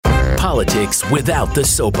Politics without the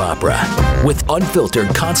soap opera, with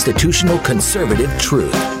unfiltered constitutional conservative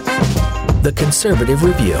truth. The Conservative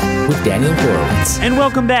Review with Daniel Horowitz. And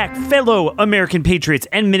welcome back, fellow American patriots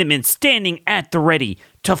and Minutemen standing at the ready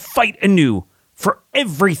to fight anew for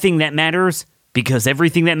everything that matters, because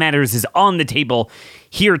everything that matters is on the table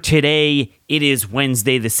here today. It is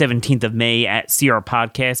Wednesday, the 17th of May at CR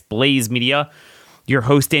Podcast, Blaze Media. Your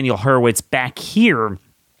host, Daniel Horowitz, back here.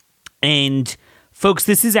 And folks,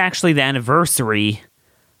 this is actually the anniversary,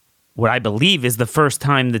 what I believe is the first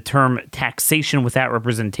time the term taxation without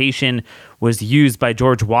representation was used by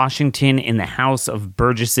George Washington in the House of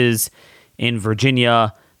Burgesses in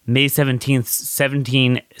Virginia, May 17th,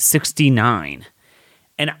 1769.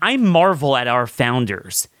 And I marvel at our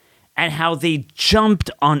founders, at how they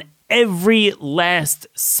jumped on every last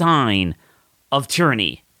sign of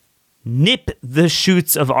tyranny. Nip the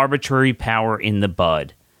shoots of arbitrary power in the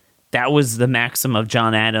bud. That was the maxim of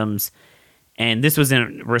John Adams. And this was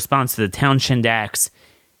in response to the Townshend Acts.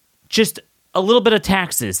 Just a little bit of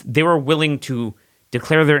taxes. They were willing to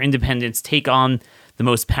declare their independence, take on the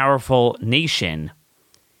most powerful nation.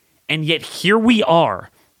 And yet here we are,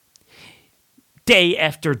 day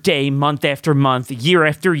after day, month after month, year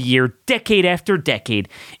after year, decade after decade,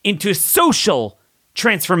 into social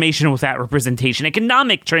transformation without representation,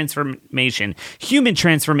 economic transformation, human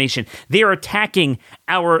transformation. They are attacking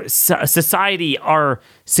our society, our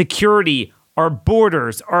security, our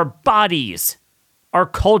borders, our bodies, our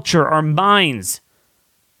culture, our minds.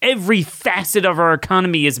 Every facet of our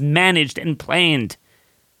economy is managed and planned.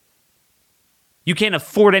 You can't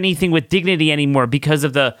afford anything with dignity anymore because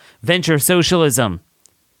of the venture socialism.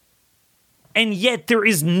 And yet there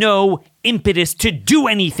is no impetus to do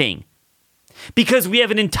anything. Because we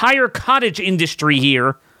have an entire cottage industry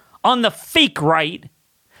here on the fake right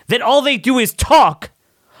that all they do is talk.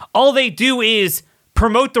 All they do is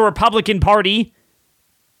promote the Republican Party.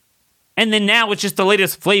 And then now it's just the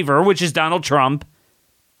latest flavor, which is Donald Trump.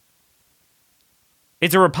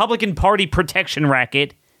 It's a Republican Party protection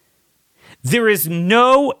racket. There is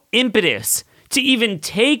no impetus to even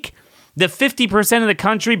take the 50% of the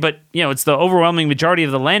country, but it's the overwhelming majority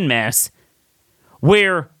of the landmass,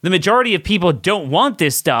 where the majority of people don't want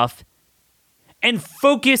this stuff, and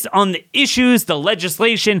focus on the issues, the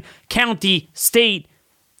legislation, county, state,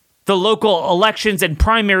 the local elections and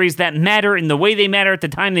primaries that matter in the way they matter at the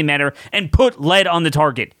time they matter, and put lead on the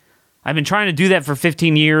target. I've been trying to do that for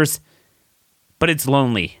 15 years, but it's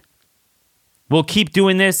lonely. We'll keep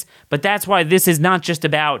doing this, but that's why this is not just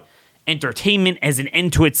about entertainment as an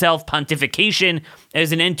end to itself, pontification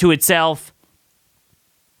as an end to itself,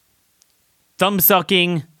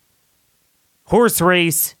 thumb-sucking, horse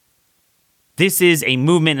race. This is a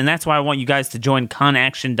movement, and that's why I want you guys to join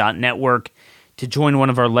conaction.network, to join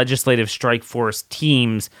one of our legislative strike force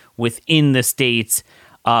teams within the states.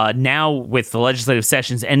 Now, with the legislative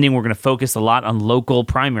sessions ending, we're going to focus a lot on local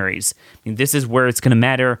primaries. This is where it's going to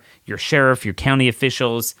matter. Your sheriff, your county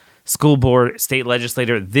officials, school board, state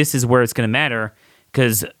legislator, this is where it's going to matter,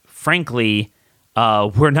 because, frankly,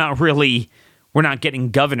 we're not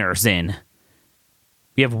getting governors in.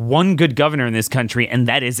 We have one good governor in this country, and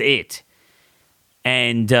that is it.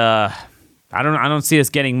 And I don't see us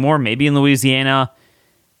getting more. Maybe in Louisiana,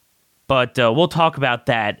 but we'll talk about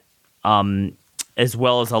that as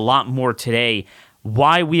well as a lot more today.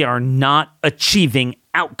 Why we are not achieving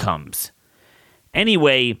outcomes.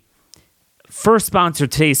 Anyway, first sponsor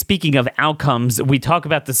today. Speaking of outcomes, we talk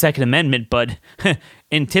about the Second Amendment, but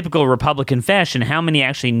in typical Republican fashion, how many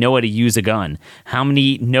actually know how to use a gun? How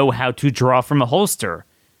many know how to draw from a holster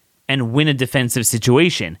and win a defensive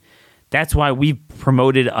situation? That's why we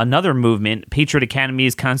promoted another movement, Patriot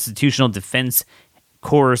Academy's Constitutional Defense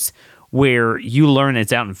course, where you learn,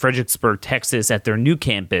 it's out in Fredericksburg, Texas, at their new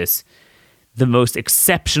campus, the most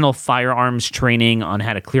exceptional firearms training on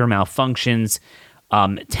how to clear malfunctions,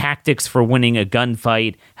 tactics for winning a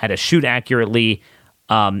gunfight, how to shoot accurately.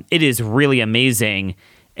 It is really amazing.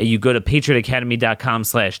 You go to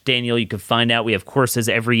patriotacademy.com/Daniel. You can find out. We have courses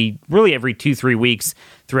every 2-3 weeks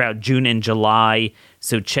throughout June and July.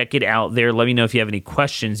 So check it out there. Let me know if you have any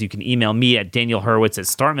questions. You can email me at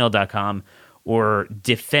danielhorowitz@startmail.com or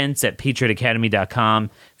defense@patriotacademy.com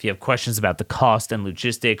if you have questions about the cost and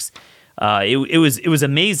logistics. It was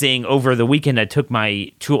amazing. Over the weekend, I took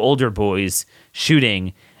my 2 older boys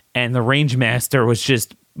shooting, and the range master was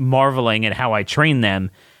just marveling at how I trained them,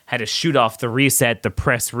 how to shoot off the reset, the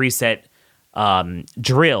press reset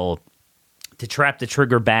drill, to trap the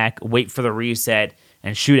trigger back, wait for the reset,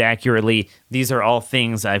 and shoot accurately. These are all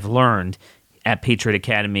things I've learned at Patriot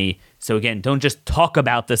Academy So again, don't just talk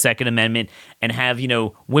about the Second Amendment and have,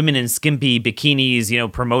 women in skimpy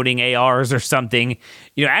bikinis, promoting ARs or something.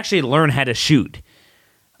 Actually learn how to shoot.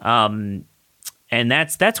 And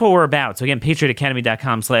that's what we're about. So again,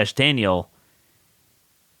 patriotacademy.com/Daniel.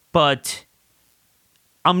 But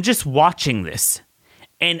I'm just watching this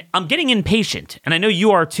and I'm getting impatient, and I know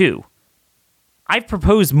you are too. I've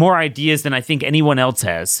proposed more ideas than I think anyone else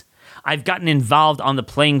has. I've gotten involved on the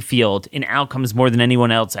playing field in outcomes more than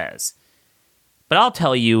anyone else has. But I'll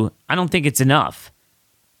tell you, I don't think it's enough.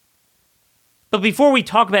 But before we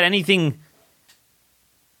talk about anything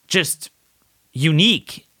just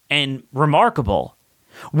unique and remarkable,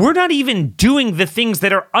 we're not even doing the things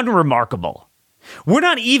that are unremarkable. We're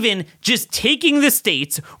not even just taking the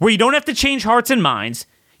states where you don't have to change hearts and minds.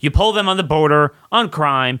 You pull them on the border, on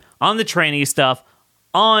crime, on the tranny stuff,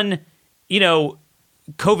 on,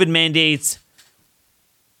 COVID mandates,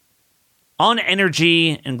 on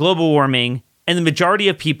energy and global warming, and the majority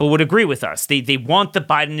of people would agree with us. They want the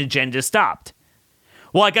Biden agenda stopped.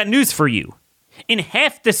 Well, I got news for you. In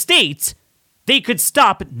half the states, they could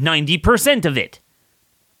stop 90% of it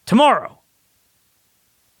tomorrow.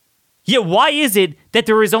 Yet why is it that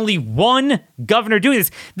there is only one governor doing this?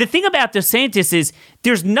 The thing about DeSantis is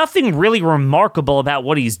there's nothing really remarkable about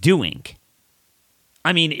what he's doing.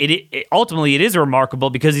 I mean, ultimately it is remarkable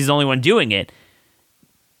because he's the only one doing it.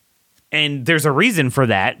 And there's a reason for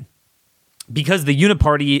that. Because the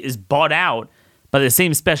Uniparty is bought out by the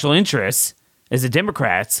same special interests as the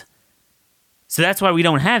Democrats. So that's why we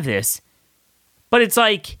don't have this. But it's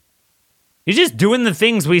like, he's just doing the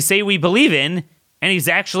things we say we believe in, and he's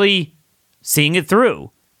actually seeing it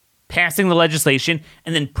through. Passing the legislation,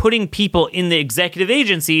 and then putting people in the executive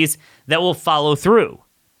agencies that will follow through.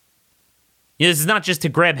 This is not just to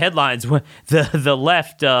grab headlines. The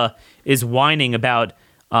left is whining about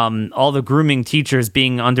all the grooming teachers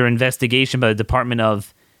being under investigation by the Department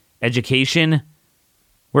of Education.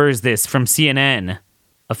 Where is this? From CNN.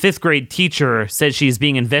 A 5th grade teacher says she is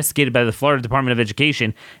being investigated by the Florida Department of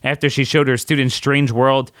Education after she showed her students Strange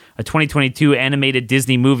World, a 2022 animated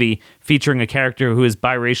Disney movie featuring a character who is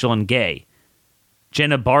biracial and gay.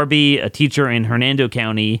 Jenna Barbie, a teacher in Hernando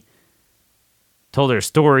County, told her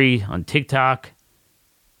story on TikTok.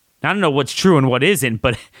 I don't know what's true and what isn't,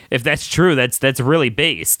 but if that's true, that's really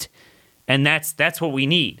based. And that's what we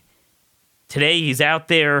need. Today he's out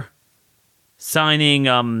there signing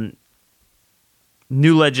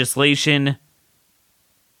new legislation,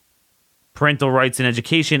 parental rights in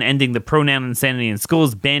education, ending the pronoun insanity in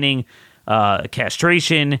schools, banning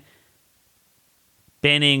castration,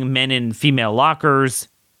 banning men in female lockers,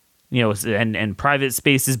 and private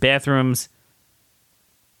spaces, bathrooms,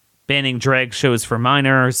 banning drag shows for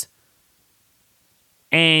minors.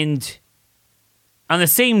 And on the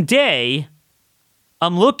same day,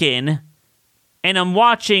 I'm looking and I'm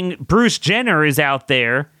watching Bruce Jenner is out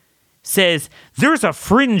there, says there's a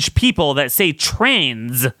fringe people that say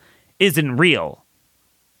trans isn't real.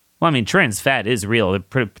 Well, I mean, trans fat is real.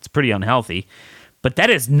 It's pretty unhealthy. But that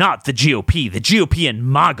is not the GOP. The GOP and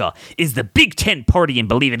MAGA is the big tent party and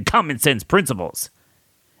believe in common sense principles.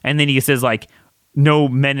 And then he says, no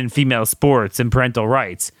men and female sports and parental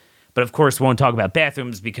rights. But of course, won't talk about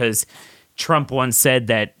bathrooms because Trump once said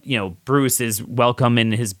that, Bruce is welcome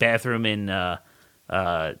in his bathroom in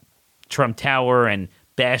Trump Tower and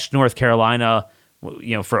bashed North Carolina,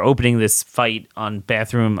 for opening this fight on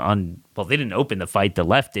bathroom well, they didn't open the fight, the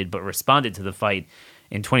left did, but responded to the fight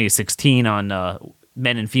in 2016 on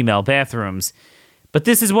men and female bathrooms. But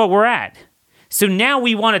this is what we're at. So now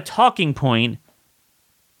we want a talking point,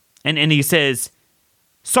 and he says,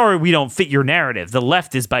 sorry, we don't fit your narrative. The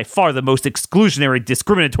left is by far the most exclusionary,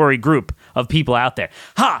 discriminatory group of people out there.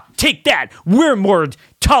 Ha! Take that! We're more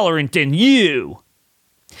tolerant than you!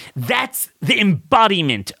 That's the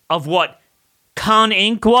embodiment of what Con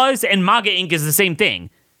Inc. was, and MAGA Inc. is the same thing.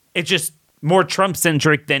 It's just more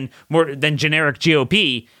Trump-centric than generic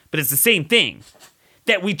GOP, but it's the same thing.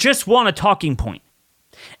 That we just want a talking point.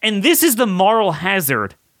 And this is the moral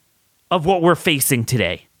hazard of what we're facing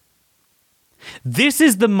today. This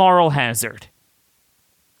is the moral hazard.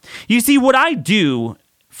 You see, what I do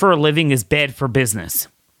for a living is bad for business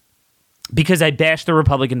because I bash the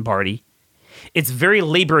Republican Party. It's very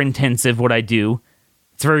labor intensive what I do.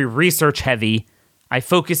 It's very research heavy. I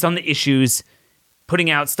focus on the issues,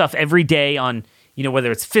 putting out stuff every day on,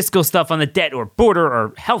 whether it's fiscal stuff on the debt or border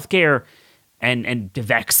or healthcare and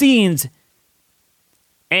vaccines.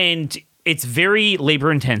 And it's very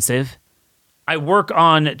labor intensive. I work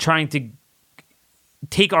on trying to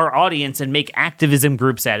take our audience and make activism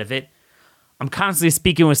groups out of it. I'm constantly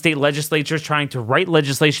speaking with state legislatures, trying to write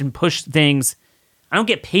legislation, push things. I don't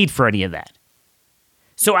get paid for any of that.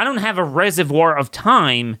 So I don't have a reservoir of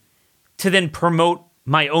time to then promote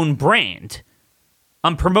my own brand.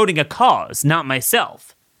 I'm promoting a cause, not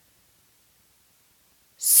myself.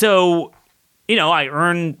 So, I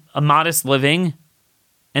earn a modest living,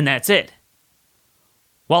 and that's it.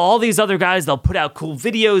 While all these other guys, they'll put out cool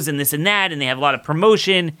videos and this and that, and they have a lot of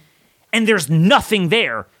promotion, and there's nothing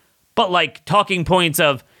there but like talking points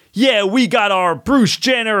of, yeah, we got our Bruce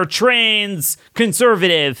Jenner trans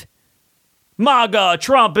conservative. MAGA,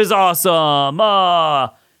 Trump is awesome.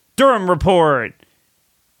 Durham report.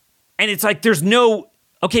 And it's like there's no,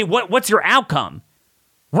 okay, what's your outcome?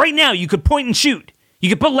 Right now, you could point and shoot. You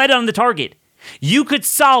could put lead on the target. You could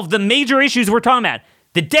solve the major issues we're talking about.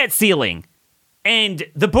 The debt ceiling and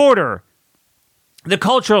the border, the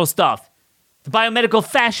cultural stuff, the biomedical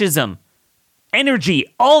fascism, energy,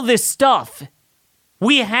 all this stuff.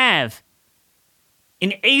 We have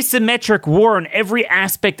an asymmetric war in every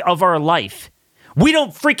aspect of our life. We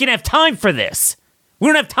don't freaking have time for this. We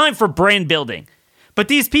don't have time for brand building. But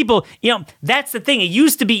these people, that's the thing. It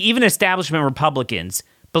used to be even establishment Republicans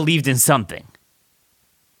believed in something.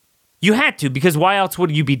 You had to, because why else would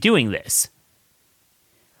you be doing this?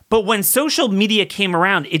 But when social media came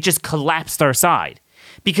around, it just collapsed our side.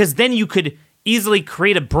 Because then you could easily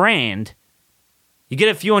create a brand. You get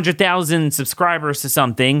a few 100,000 subscribers to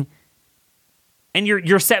something, and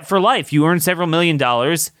you're set for life. You earn several $1 million.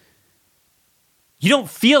 You don't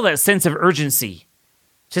feel that sense of urgency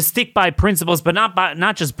to stick by principles, but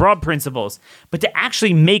not just broad principles, but to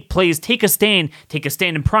actually make plays, take a stand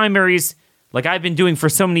in primaries, like I've been doing for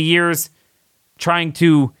so many years, trying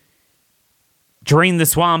to drain the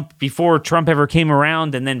swamp before Trump ever came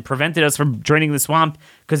around, and then prevented us from draining the swamp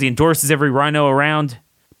because he endorses every rhino around.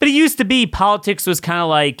 But it used to be politics was kind of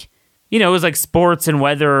like, it was like sports and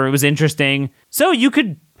weather. It was interesting. So you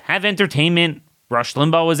could have entertainment. Rush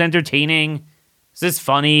Limbaugh was entertaining. This is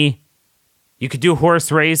funny. You could do a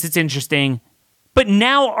horse race. It's interesting. But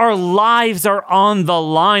now our lives are on the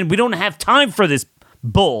line. We don't have time for this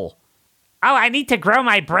bull. Oh, I need to grow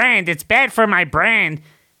my brand. It's bad for my brand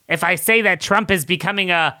if I say that Trump is becoming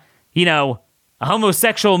a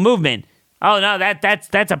homosexual movement. Oh, no,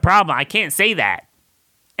 that's a problem. I can't say that.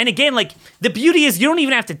 And again, like, the beauty is you don't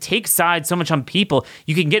even have to take sides so much on people.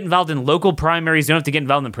 You can get involved in local primaries. You don't have to get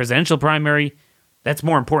involved in the presidential primary. That's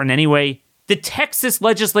more important anyway. The Texas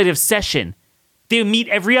legislative session, they meet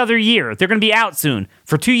every other year. They're going to be out soon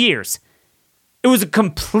for 2 years. It was a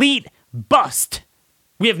complete bust.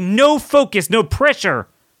 We have no focus, no pressure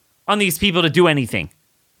on these people to do anything.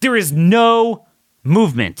 There is no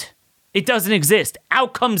movement. It doesn't exist.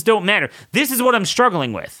 Outcomes don't matter. This is what I'm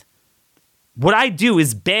struggling with. What I do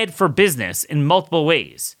is bad for business in multiple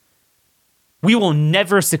ways. We will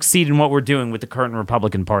never succeed in what we're doing with the current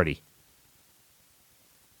Republican Party.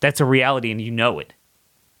 That's a reality, and you know it.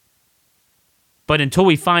 But until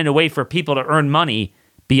we find a way for people to earn money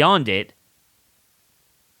beyond it,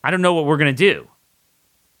 I don't know what we're going to do.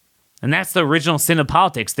 And that's the original sin of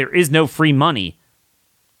politics. There is no free money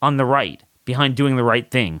on the right behind doing the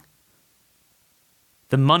right thing.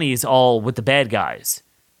 The money is all with the bad guys.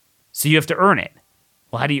 So you have to earn it.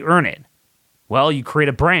 Well, how do you earn it? Well, you create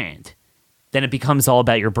a brand. Then it becomes all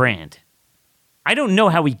about your brand. I don't know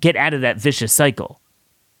how we get out of that vicious cycle.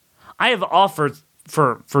 I have offered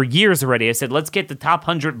for years already. I said, let's get the top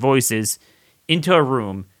 100 voices into a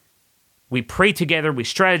room. We pray together. We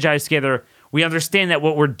strategize together. We understand that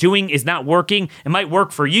what we're doing is not working. It might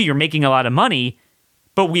work for you. You're making a lot of money,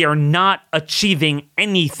 but we are not achieving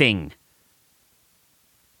anything.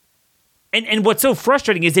 And what's so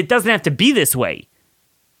frustrating is it doesn't have to be this way.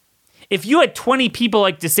 If you had 20 people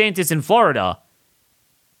like DeSantis in Florida,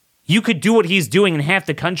 you could do what he's doing in half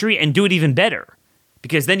the country and do it even better.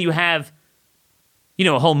 Because then you have,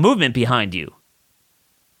 a whole movement behind you.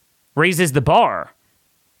 Raises the bar.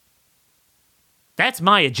 That's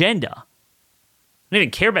my agenda. I don't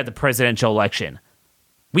even care about the presidential election.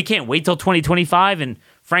 We can't wait till 2025, and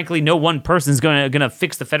frankly, no one person's gonna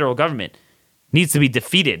fix the federal government. Needs to be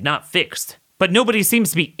defeated, not fixed. But nobody seems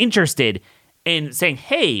to be interested in saying,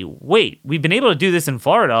 hey, wait, we've been able to do this in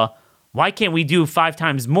Florida. Why can't we do 5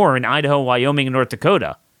 times more in Idaho, Wyoming, and North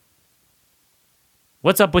Dakota?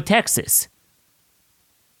 What's up with Texas?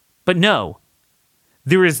 But no,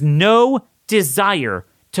 there is no desire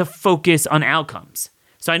to focus on outcomes.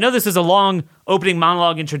 So I know this is a long opening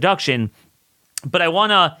monologue introduction, but I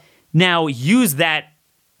want to now use that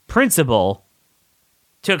principle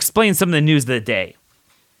to explain some of the news of the day.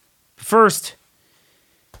 First,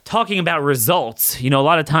 talking about results. A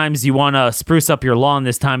lot of times you want to spruce up your lawn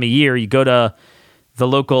this time of year. You go to the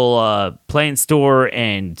local plant store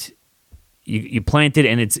and you plant it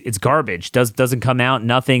and it's garbage. Doesn't come out,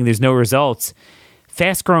 nothing. There's no results.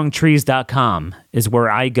 FastGrowingTrees.com is where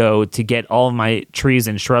I go to get all of my trees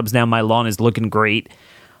and shrubs. Now my lawn is looking great.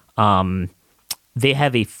 They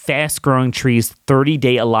have a Fast Growing Trees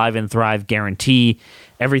 30-day Alive and Thrive guarantee.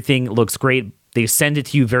 Everything looks great. They send it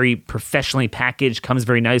to you very professionally packaged, comes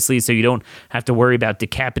very nicely, so you don't have to worry about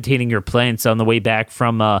decapitating your plants on the way back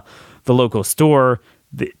from the local store.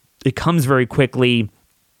 It comes very quickly.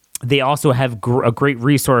 They also have a great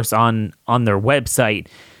resource on their website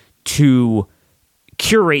to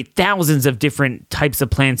curate thousands of different types of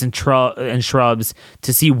plants and shrubs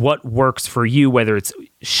to see what works for you, whether it's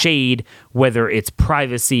shade, whether it's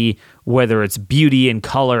privacy, whether it's beauty and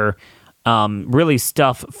color, really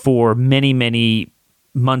stuff for many, many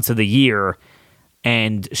months of the year.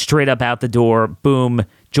 And straight up out the door, boom,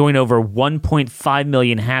 join over 1.5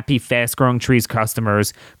 million happy Fast Growing Trees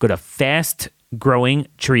customers. Go to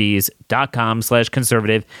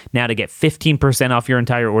fastgrowingtrees.com/conservative now to get 15% off your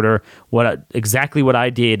entire order. Exactly what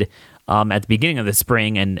I did at the beginning of the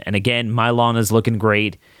spring. And again, my lawn is looking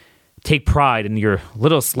great. Take pride in your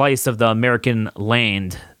little slice of the American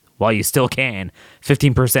land while you still can.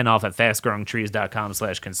 15% off at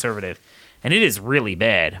fastgrowingtrees.com/conservative. And it is really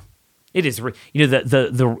bad. It is,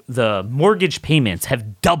 the mortgage payments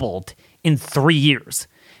have doubled in 3 years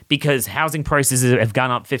because housing prices have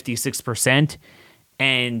gone up 56%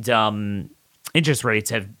 and interest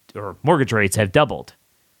rates mortgage rates have doubled.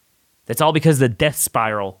 That's all because of the death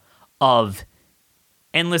spiral of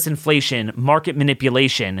endless inflation, market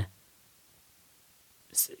manipulation,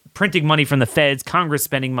 printing money from the feds, Congress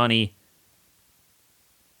spending money,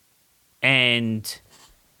 and,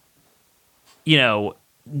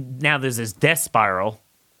 now there's this death spiral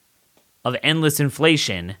of endless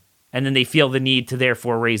inflation, and then they feel the need to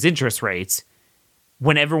therefore raise interest rates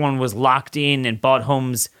when everyone was locked in and bought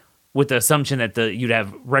homes with the assumption that you'd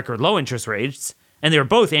have record low interest rates. And they were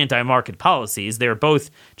both anti-market policies. They were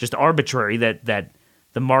both just arbitrary that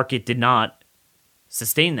the market did not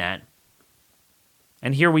sustain that.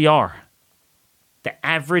 And here we are. The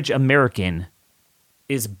average American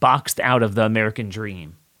is boxed out of the American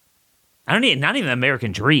dream. Not even the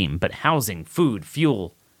American dream, but housing, food,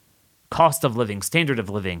 fuel, cost of living, standard of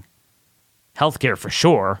living, healthcare for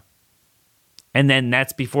sure. And then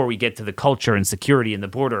that's before we get to the culture and security and the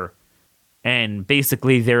border. And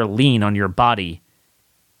basically their lean on your body.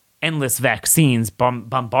 Endless vaccines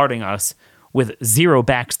bombarding us with zero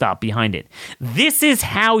backstop behind it. This is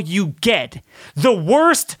how you get the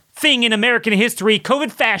worst thing in American history,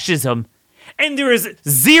 COVID fascism, and there is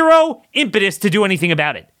zero impetus to do anything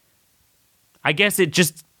about it. I guess it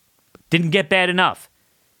just didn't get bad enough.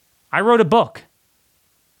 I wrote a book.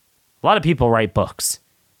 A lot of people write books.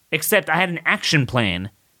 Except I had an action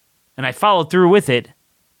plan, and I followed through with it.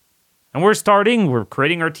 And we're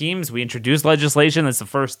creating our teams. We introduced legislation. That's the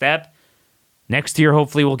first step. Next year,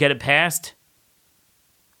 hopefully, we'll get it passed.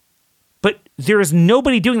 But there is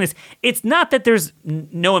nobody doing this. It's not that there's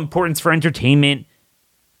no importance for entertainment,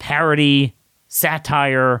 parody,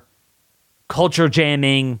 satire, culture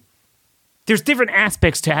jamming. There's different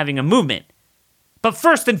aspects to having a movement. But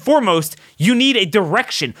first and foremost, you need a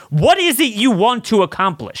direction. What is it you want to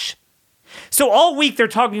accomplish? So all week they're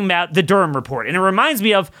talking about the Durham report, and it reminds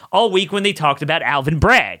me of all week when they talked about Alvin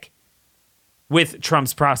Bragg with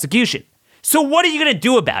Trump's prosecution. So what are you going to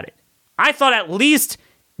do about it? I thought at least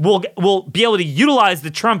we'll be able to utilize the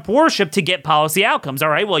Trump worship to get policy outcomes. All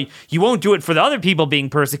right, well, you won't do it for the other people being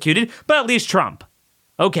persecuted, but at least Trump.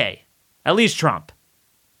 Okay, at least Trump.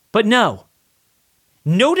 But no.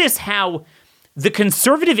 Notice how the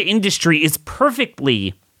conservative industry is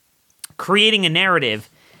perfectly creating a narrative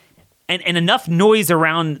and enough noise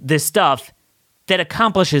around this stuff that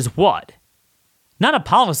accomplishes what? Not a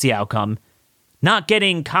policy outcome, not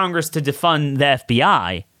getting Congress to defund the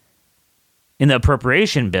FBI in the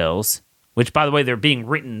appropriation bills, which, by the way, they're being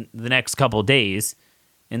written the next couple of days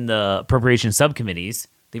in the appropriation subcommittees.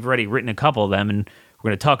 They've already written a couple of them, and we're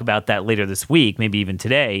going to talk about that later this week, maybe even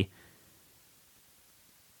today.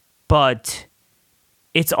 But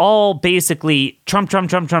it's all basically Trump. Vote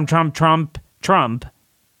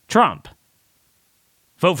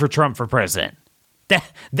for Trump for president.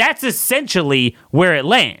 That's essentially where it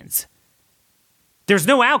lands. There's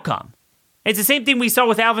no outcome. It's the same thing we saw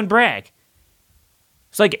with Alvin Bragg.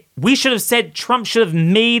 It's like, we should have said Trump should have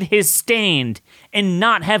made his stand and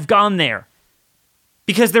not have gone there.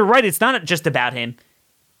 Because they're right, it's not just about him.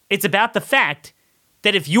 It's about the fact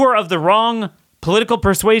that if you are of the wrong political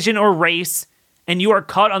persuasion or race, and you are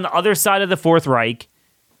caught on the other side of the Fourth Reich,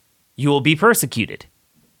 you will be persecuted.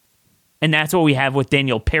 And that's what we have with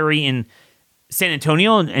Daniel Perry in San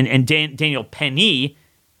Antonio and Daniel Penny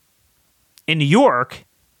in New York,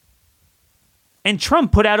 and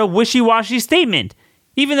Trump put out a wishy-washy statement,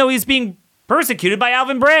 even though he's being persecuted by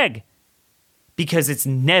Alvin Bragg. Because it's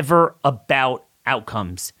never about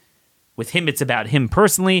outcomes. With him, it's about him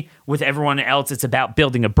personally. With everyone else, it's about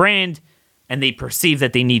building a brand, and they perceive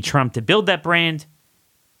that they need Trump to build that brand,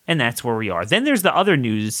 and that's where we are. Then there's the other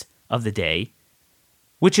news of the day,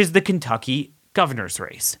 which is the Kentucky governor's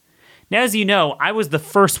race. Now, as you know, I was the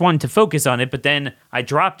first one to focus on it, but then I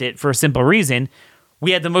dropped it for a simple reason.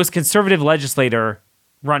 We had the most conservative legislator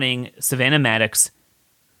running, Savannah Maddox,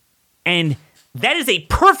 and that is a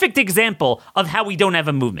perfect example of how we don't have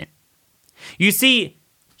a movement. You see,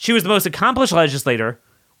 she was the most accomplished legislator.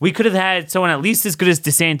 We could have had someone at least as good as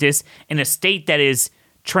DeSantis in a state that is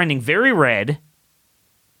trending very red.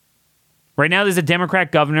 Right now, there's a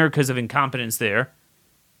Democrat governor because of incompetence there.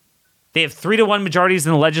 They have 3-1 majorities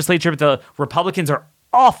in the legislature, but the Republicans are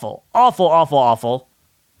awful, awful, awful, awful.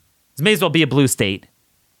 This may as well be a blue state.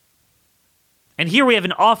 And here we have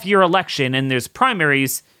an off-year election, and there's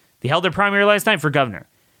primaries. They held their primary last night for governor.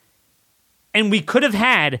 And we could have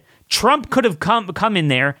had, Trump could have come in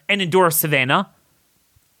there and endorsed Savannah.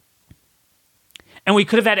 And we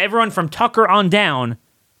could have had everyone from Tucker on down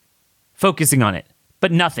focusing on it,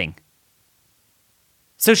 but nothing.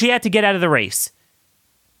 So she had to get out of the race.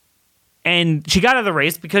 And she got out of the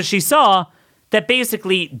race because she saw that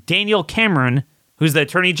basically Daniel Cameron, who's the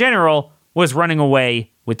attorney general, was running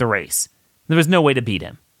away with the race. There was no way to beat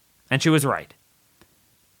him. And she was right.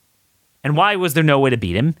 And why was there no way to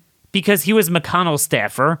beat him? Because he was McConnell's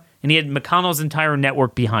staffer, and he had McConnell's entire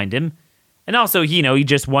network behind him. And also, he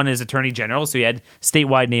just won as attorney general, so he had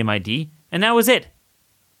statewide name ID, and that was it.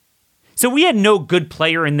 So we had no good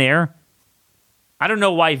player in there. I don't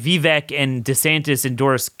know why Vivek and DeSantis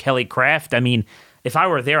endorsed Kelly Craft. I mean, if I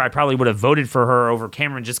were there, I probably would have voted for her over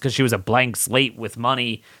Cameron just because she was a blank slate with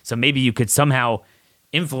money. So maybe you could somehow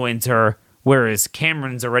influence her, whereas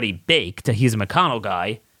Cameron's already baked. He's a McConnell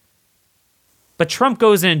guy. But Trump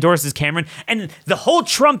goes and endorses Cameron, and the whole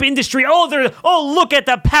Trump industry, look at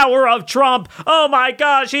the power of Trump. Oh my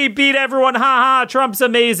gosh, he beat everyone. Ha ha, Trump's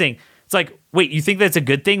amazing. It's like, wait, you think that's a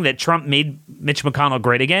good thing that Trump made Mitch McConnell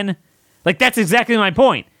great again? Like, that's exactly my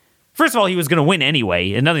point. First of all, he was going to win anyway.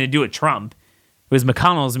 It had nothing to do with Trump. It was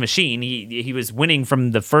McConnell's machine. He was winning from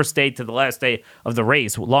the first day to the last day of the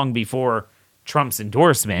race, long before Trump's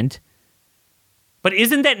endorsement. But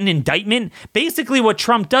isn't that an indictment? Basically, what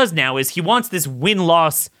Trump does now is he wants this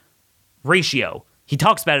win-loss ratio. He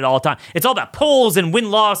talks about it all the time. It's all about polls and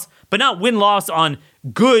win-loss, but not win-loss on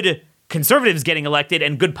good conservatives getting elected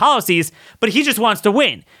and good policies, but he just wants to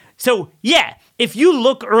win. So, yeah, if you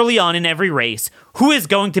look early on in every race, who is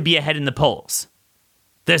going to be ahead in the polls?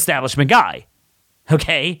 The establishment guy.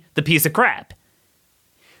 Okay? The piece of crap.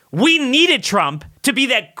 We needed Trump to be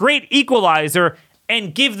that great equalizer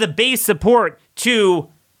and give the base support to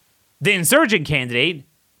the insurgent candidate.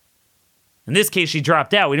 In this case, she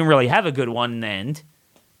dropped out. We didn't really have a good one in the end.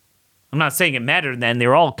 I'm not saying it mattered then. They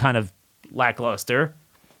were all kind of lackluster.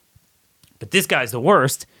 But this guy's the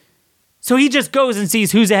worst. So he just goes and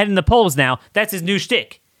sees who's ahead in the polls now. That's his new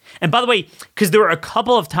shtick. And by the way, because there were a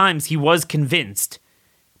couple of times he was convinced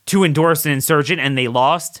to endorse an insurgent and they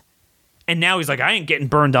lost. And now he's like, I ain't getting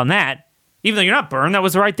burned on that. Even though you're not burned, that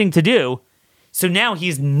was the right thing to do. So now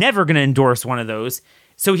he's never going to endorse one of those.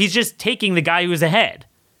 So he's just taking the guy who's ahead.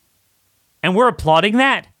 And we're applauding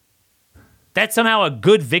that. That's somehow a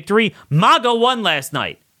good victory. MAGA won last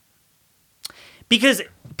night. Because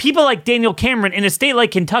people like Daniel Cameron, in a state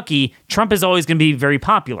like Kentucky, Trump is always going to be very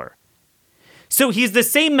popular. So he's the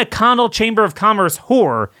same McConnell Chamber of Commerce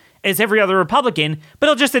whore as every other Republican, but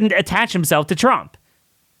he'll just attach himself to Trump.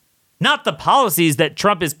 Not the policies that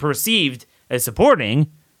Trump is perceived as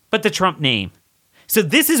supporting, but the Trump name. So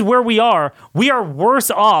this is where we are. We are worse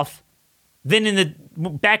off than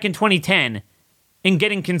back in 2010 in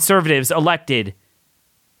getting conservatives elected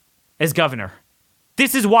as governor.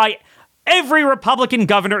 This is why every Republican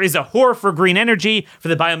governor is a whore for green energy, for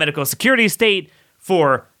the biomedical security state,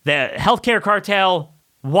 for the healthcare cartel.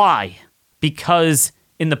 Why? Because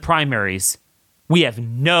in the primaries, we have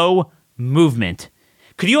no movement.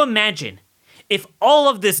 Could you imagine if all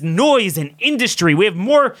of this noise and industry, we have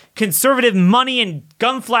more conservative money and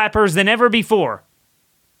gun flappers than ever before,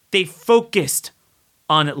 they focused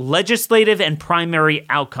on legislative and primary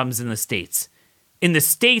outcomes in the states. In the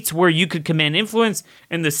states where you could command influence,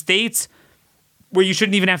 in the states where you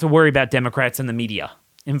shouldn't even have to worry about Democrats and the media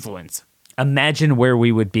influence. Imagine where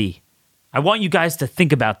we would be. I want you guys to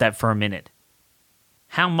think about that for a minute.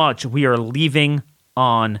 How much we are leaving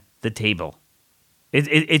on the table.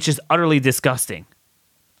 It's just utterly disgusting.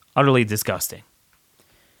 Utterly disgusting.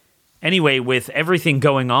 Anyway, with everything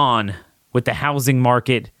going on with the housing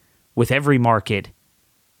market, with every market,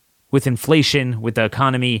 with inflation, with the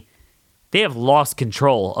economy, they have lost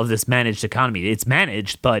control of this managed economy. It's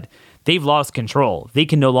managed, but they've lost control. They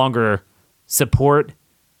can no longer support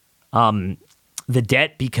the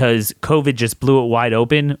debt because COVID just blew it wide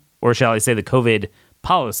open, or shall I say the COVID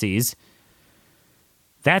policies.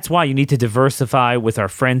 That's why you need to diversify with our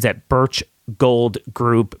friends at Birch Gold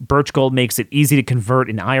Group. Birch Gold makes it easy to convert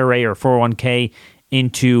an IRA or 401k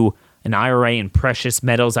into an IRA in precious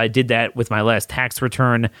metals. I did that with my last tax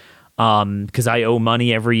return because I owe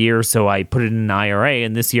money every year, so I put it in an IRA.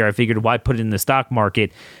 And this year I figured, why put it in the stock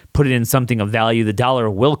market? Put it in something of value. The dollar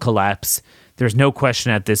will collapse. There's no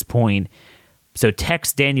question at this point. So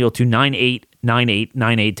text Daniel to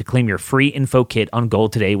 989898 to claim your free info kit on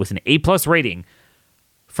gold today with an A+ rating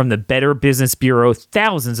from the Better Business Bureau.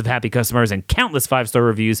 Thousands of happy customers and countless 5-star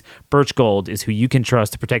reviews. Birch Gold is who you can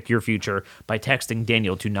trust to protect your future by texting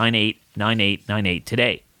Daniel to 989898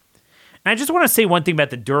 today. And I just want to say one thing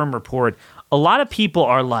about the Durham report. A lot of people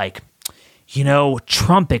are like,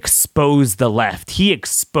 Trump exposed the left. He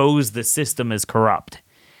exposed the system as corrupt.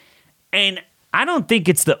 And I don't think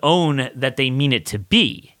it's the own that they mean it to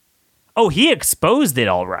be. Oh, he exposed it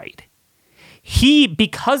all right. He,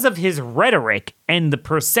 because of his rhetoric and the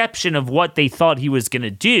perception of what they thought he was going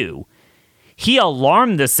to do, he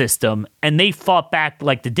alarmed the system and they fought back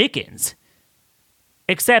like the Dickens.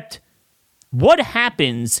 Except, what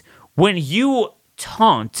happens when you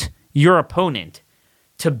taunt your opponent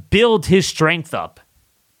to build his strength up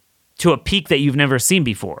to a peak that you've never seen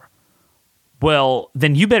before? Well,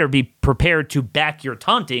 then you better be prepared to back your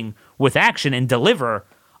taunting with action and deliver.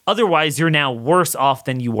 Otherwise, you're now worse off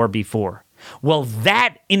than you were before. Well,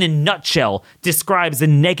 that, in a nutshell, describes the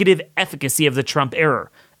negative efficacy of the Trump era.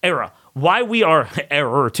 Why we are,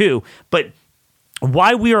 error too, but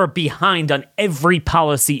why we are behind on every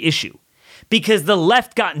policy issue. Because the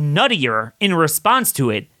left got nuttier in response to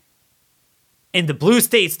it. In the blue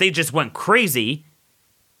states, they just went crazy.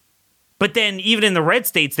 But then even in the red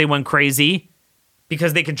states, they went crazy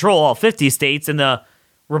because they control all 50 states and the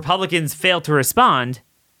Republicans failed to respond.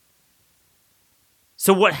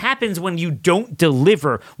 So what happens when you don't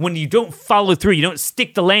deliver, when you don't follow through, you don't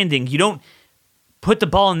stick the landing, you don't put the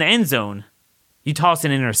ball in the end zone, you toss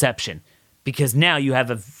an interception because now you have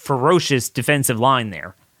a ferocious defensive line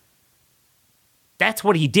there. That's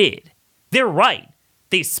what he did. They're right.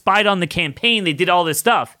 They spied on the campaign, they did all this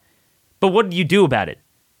stuff. But what did you do about it?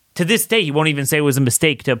 To this day, he won't even say it was a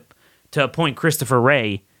mistake to appoint Christopher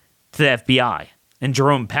Wray to the FBI and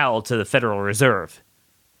Jerome Powell to the Federal Reserve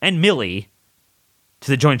and Milley to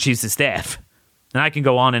the Joint Chiefs of Staff. And I can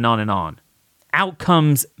go on and on and on.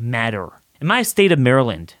 Outcomes matter. In my state of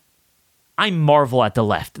Maryland, I marvel at the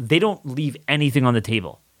left. They don't leave anything on the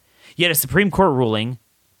table. You had a Supreme Court ruling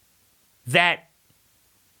that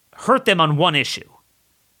hurt them on one issue.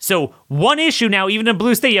 So one issue now, even in a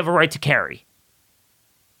blue state, you have a right to carry.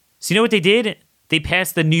 So you know what they did? They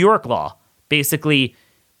passed the New York law, basically,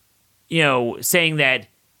 saying that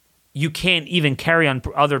you can't even carry on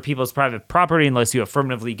other people's private property unless you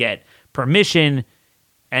affirmatively get permission,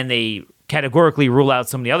 and they categorically rule out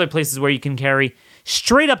so many other places where you can carry.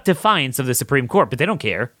 Straight up defiance of the Supreme Court, but they don't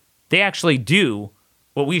care. They actually do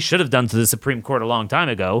what we should have done to the Supreme Court a long time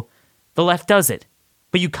ago. The left does it.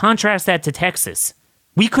 But you contrast that to Texas.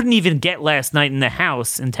 We couldn't even get last night in the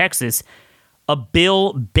House in Texas a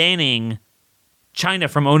bill banning China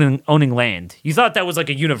from owning land. You thought that was like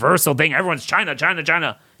a universal thing. Everyone's China, China,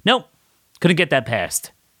 China. Nope. Couldn't get that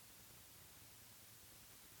passed.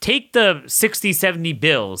 Take the 60, 70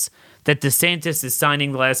 bills that DeSantis is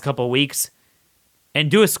signing the last couple of weeks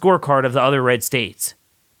and do a scorecard of the other red states.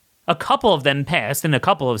 A couple of them passed in a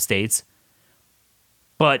couple of states,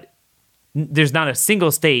 but there's not a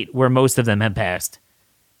single state where most of them have passed.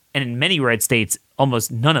 And in many red states,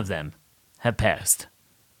 almost none of them have passed.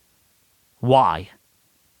 Why?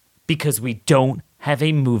 Because we don't have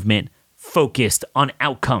a movement focused on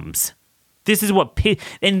outcomes. This is what's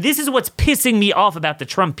pissing me off about the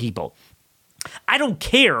Trump people. I don't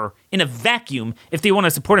care in a vacuum if they want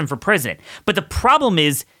to support him for president. But the problem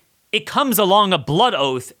is, it comes along a blood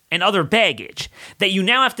oath and other baggage that you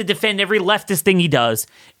now have to defend every leftist thing he does.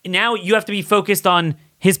 Now you have to be focused on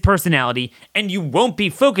his personality, and you won't be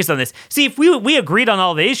focused on this. See, if we agreed on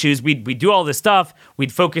all the issues, we'd do all this stuff.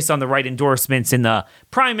 We'd focus on the right endorsements in the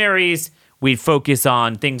primaries. We'd focus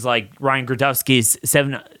on things like Ryan Gradowski's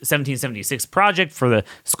 1776 project for the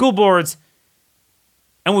school boards.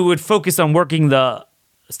 And we would focus on working the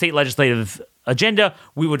state legislative agenda.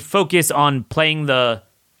 We would focus on doing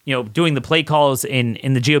the play calls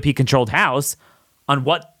in the GOP-controlled House on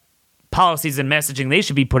what policies and messaging they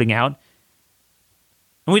should be putting out.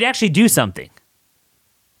 And we'd actually do something.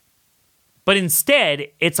 But instead,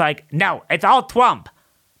 it's like, no, it's all Trump.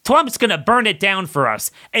 Trump's going to burn it down for us,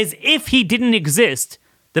 as if he didn't exist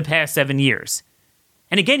the past 7 years.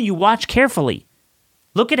 And again, you watch carefully.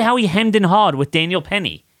 Look at how he hemmed and hawed with Daniel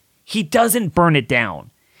Penny. He doesn't burn it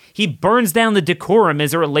down. He burns down the decorum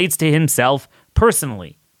as it relates to himself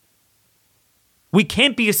personally. We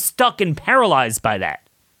can't be stuck and paralyzed by that.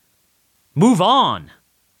 Move on.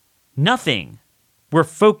 Nothing. We're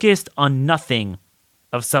focused on nothing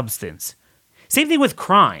of substance. Same thing with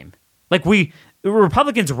crime. Like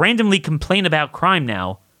Republicans randomly complain about crime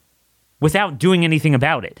now without doing anything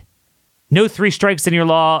about it. No 3 strikes in your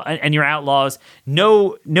law and your outlaws.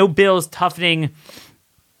 No bills toughening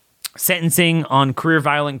sentencing on career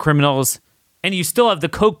violent criminals. And you still have the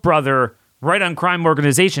Koch brother right on crime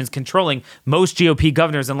organizations controlling most GOP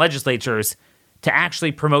governors and legislatures to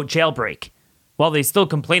actually promote jailbreak while they still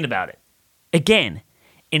complain about it. Again,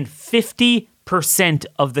 in 50%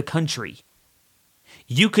 of the country,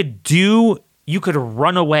 you could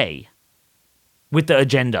run away with the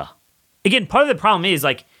agenda. Again, part of the problem is,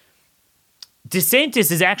 like,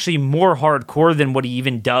 DeSantis is actually more hardcore than what he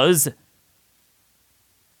even does.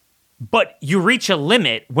 But you reach a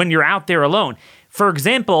limit when you're out there alone. For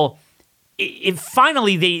example, if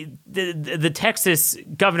finally the Texas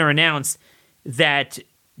governor announced that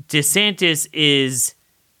DeSantis is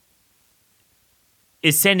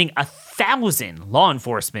sending 1,000 law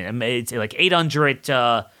enforcement. It's like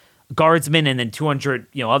 800 guardsmen and then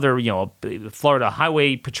 200 other Florida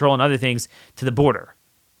Highway Patrol and other things to the border.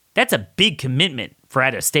 That's a big commitment for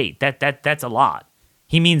out of state. That's a lot.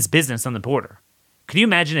 He means business on the border. Could you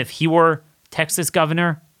imagine if he were Texas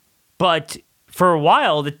governor? But for a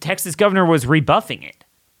while, the Texas governor was rebuffing it.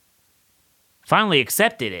 Finally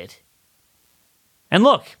accepted it. And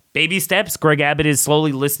look, baby steps. Greg Abbott is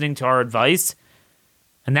slowly listening to our advice.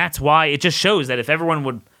 And that's why it just shows that if everyone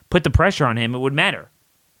would put the pressure on him, it would matter.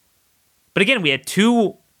 But again, we had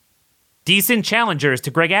 2 decent challengers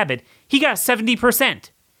to Greg Abbott. He got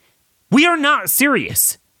 70%. We are not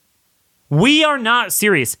serious. We are not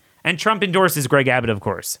serious. And Trump endorses Greg Abbott, of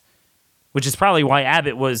course, which is probably why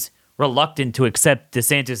Abbott was reluctant to accept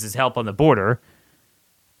DeSantis' help on the border.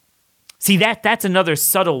 See, that's another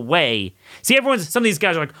subtle way. See, some of these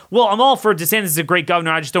guys are like, well, I'm all for DeSantis is a great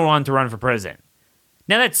governor. I just don't want him to run for president.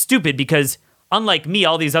 Now, that's stupid because, unlike me,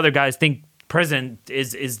 all these other guys think president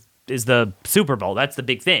is the Super Bowl. That's the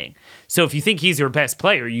big thing. So if you think he's your best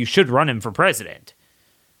player, you should run him for president.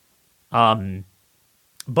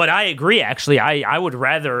 But I agree, actually. I would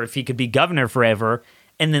rather if he could be governor forever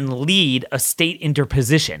and then lead a state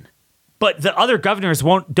interposition. But the other governors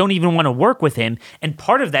don't even want to work with him. And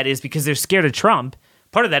part of that is because they're scared of Trump.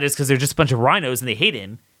 Part of that is because they're just a bunch of rhinos and they hate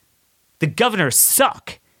him. The governors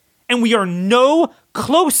suck. And we are no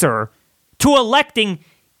closer to electing,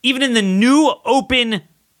 even in the new open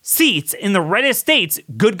seats in the reddest states,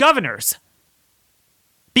 good governors.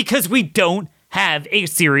 Because we don't have a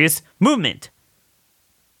serious movement.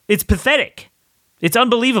 It's pathetic. It's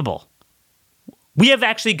unbelievable. We have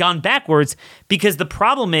actually gone backwards because the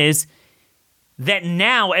problem is that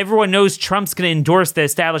now everyone knows Trump's going to endorse the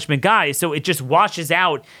establishment guy, so it just washes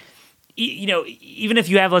out. Even if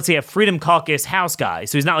you have, let's say, a Freedom Caucus House guy,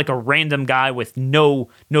 so he's not like a random guy with no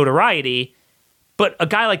notoriety, but a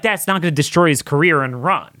guy like that's not going to destroy his career and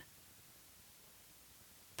run.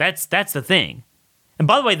 That's the thing. And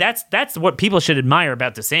by the way, that's what people should admire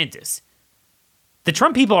about DeSantis. The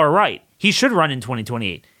Trump people are right. He should run in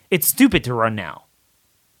 2028. It's stupid to run now.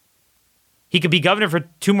 He could be governor for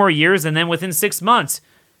 2 more years, and then within 6 months,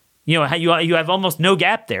 you have almost no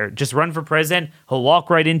gap there. Just run for president. He'll walk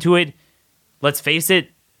right into it. Let's face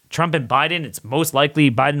it, Trump and Biden, it's most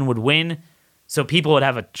likely Biden would win. So people would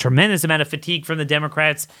have a tremendous amount of fatigue from the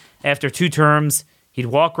Democrats after 2 terms. He'd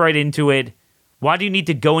walk right into it. Why do you need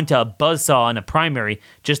to go into a buzzsaw in a primary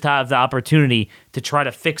just to have the opportunity to try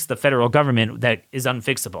to fix the federal government that is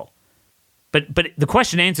unfixable? But the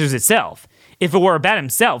question answers itself. If it were about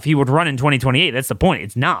himself, he would run in 2028. That's the point.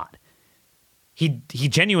 It's not. He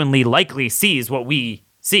genuinely likely sees what we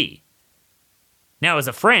see. Now, as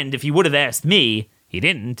a friend, if he would have asked me, he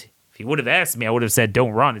didn't. If he would have asked me, I would have said,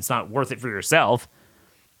 don't run. It's not worth it for yourself.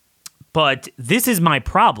 But this is my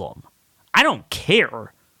problem. I don't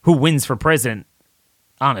care who wins for president,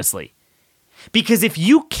 honestly. Because if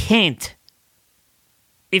you can't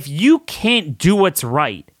do what's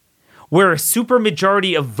right, where a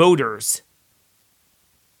supermajority of voters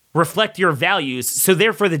reflect your values, so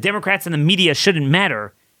therefore the Democrats and the media shouldn't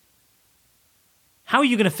matter, how are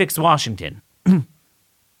you going to fix Washington?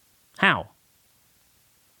 How?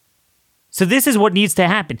 So this is what needs to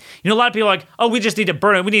happen. You know, a lot of people are like, oh, we just need to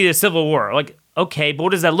burn it. We need a civil war. Like, okay, but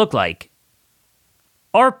what does that look like?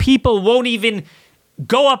 Our people won't even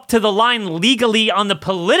go up to the line legally on the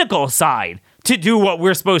political side to do what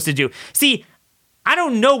we're supposed to do. See, I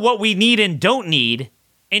don't know what we need and don't need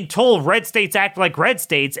until red states act like red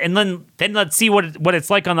states, and then let's see what it's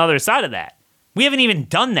like on the other side of that. We haven't even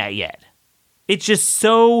done that yet. It's just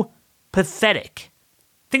so pathetic.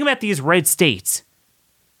 Think about these red states.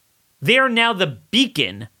 They are now the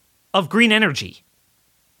beacon of green energy.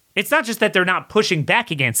 It's not just that they're not pushing back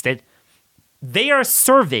against it. They are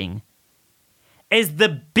serving as the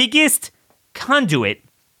biggest conduit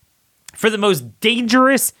for the most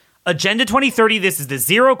dangerous Agenda 2030. This is the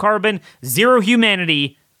zero carbon, zero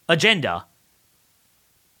humanity agenda.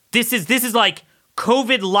 This is like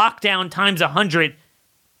COVID lockdown times 100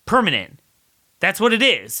 permanent. That's what it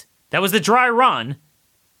is. That was the dry run.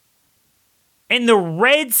 And the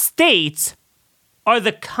red states are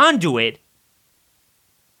the conduit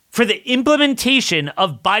for the implementation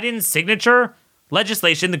of Biden's signature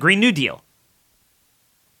legislation, the Green New Deal.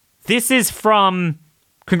 This is from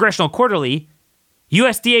Congressional Quarterly.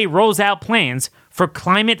 USDA rolls out plans for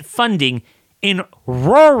climate funding in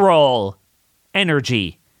rural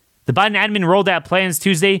energy. The Biden admin rolled out plans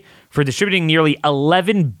Tuesday for distributing nearly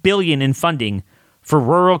 $11 billion in funding for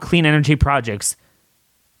rural clean energy projects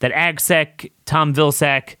that AgSec Tom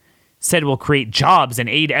Vilsack said will create jobs and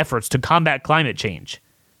aid efforts to combat climate change.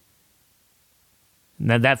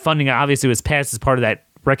 Now, that funding obviously was passed as part of that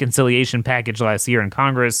reconciliation package last year in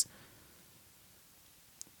Congress.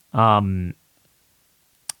 And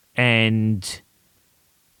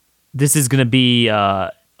this is going to be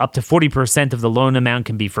up to 40% of the loan amount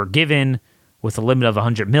can be forgiven with a limit of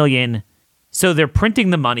 $100 million. So they're printing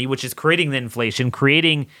the money, which is creating the inflation,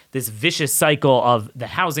 creating this vicious cycle of the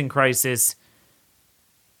housing crisis,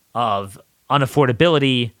 of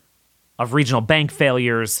unaffordability, of regional bank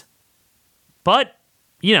failures. But,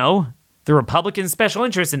 you know, the Republican special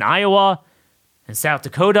interests in Iowa and South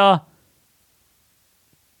Dakota,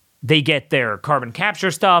 they get their carbon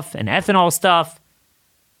capture stuff and ethanol stuff.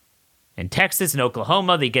 In Texas and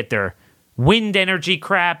Oklahoma, they get their wind energy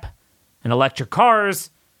crap and electric cars.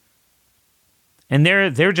 And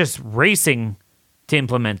they're just racing to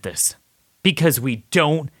implement this because we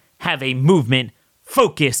don't have a movement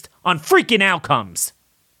focused on freaking outcomes.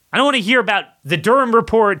 I don't want to hear about the Durham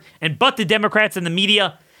report and but the Democrats and the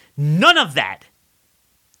media. None of that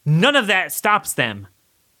stops them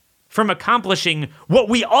from accomplishing what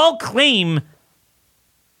we all claim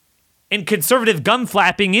in conservative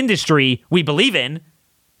gun-flapping industry we believe in.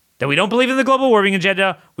 That we don't believe in the global warming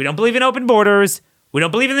agenda. We don't believe in open borders. We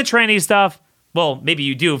don't believe in the tranny stuff. Well, maybe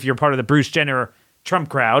you do if you're part of the Bruce Jenner Trump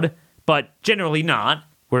crowd, but generally not.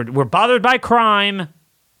 We're bothered by crime.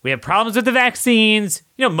 We have problems with the vaccines.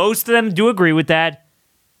 You know, most of them do agree with that.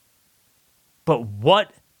 But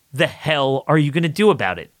what the hell are you going to do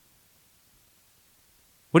about it?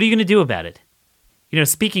 What are you going to do about it? You know,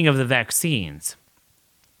 speaking of the vaccines,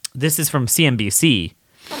 this is from CNBC.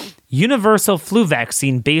 Universal flu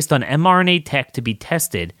vaccine based on mRNA tech to be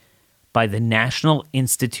tested by the National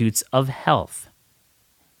Institutes of Health.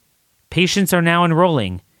 Patients are now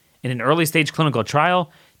enrolling in an early-stage clinical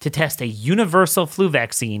trial to test a universal flu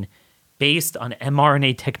vaccine based on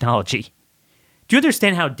mRNA technology. Do you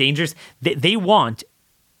understand how dangerous? They want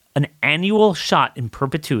an annual shot in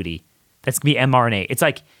perpetuity that's going to be mRNA. It's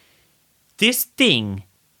like, this thing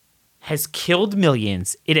has killed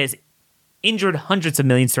millions. It has injured hundreds of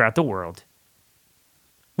millions throughout the world.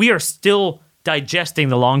 We are still digesting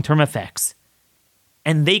the long-term effects.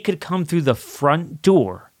 And they could come through the front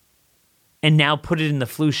door and now put it in the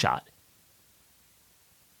flu shot.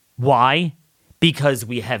 Why? Because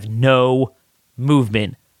we have no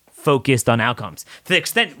movement focused on outcomes. To the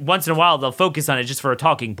extent, once in a while, they'll focus on it just for a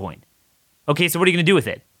talking point. Okay, so what are you going to do with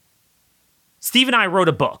it? Steve and I wrote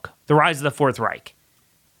a book, The Rise of the Fourth Reich,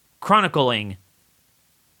 chronicling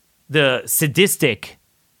the sadistic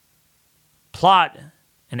plot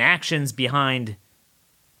and actions behind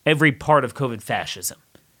every part of COVID fascism.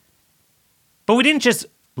 But we didn't just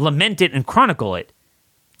lament it and chronicle it.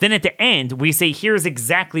 Then at the end, we say, here's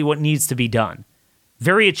exactly what needs to be done.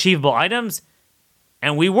 Very achievable items,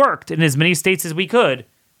 and we worked in as many states as we could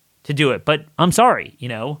to do it. But I'm sorry, you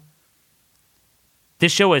know,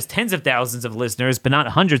 this show has tens of thousands of listeners, but not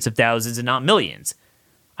hundreds of thousands and not millions.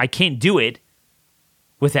 I can't do it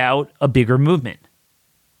without a bigger movement.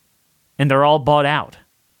 And they're all bought out.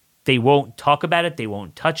 They won't talk about it. They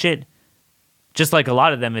won't touch it. Just like a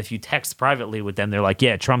lot of them, if you text privately with them, they're like,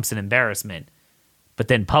 yeah, Trump's an embarrassment. But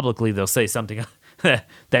then publicly they'll say something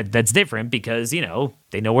that's different because, you know,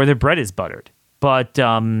 they know where their bread is buttered. But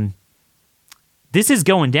this is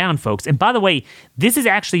going down, folks. And by the way, this is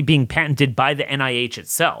actually being patented by the NIH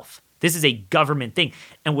itself. This is a government thing.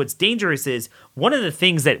 And what's dangerous is one of the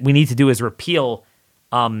things that we need to do is repeal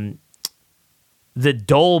the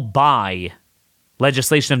Dole-By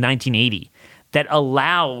legislation of 1980 that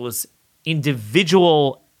allows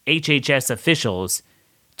individual HHS officials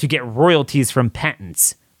to get royalties from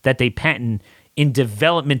patents that they patent in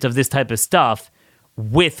development of this type of stuff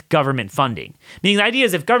with government funding. Meaning the idea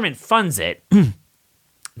is if government funds it,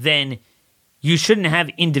 then you shouldn't have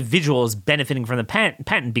individuals benefiting from the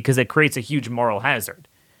patent because it creates a huge moral hazard.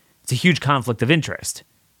 It's a huge conflict of interest.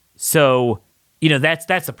 So, you know, that's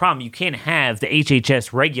the problem. You can't have the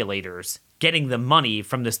HHS regulators getting the money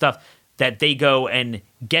from the stuff that they go and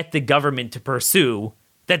get the government to pursue.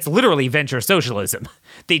 That's literally venture socialism.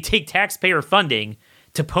 They take taxpayer funding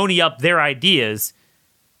to pony up their ideas,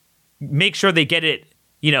 make sure they get it,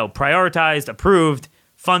 you know, prioritized, approved,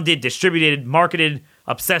 funded, distributed, marketed,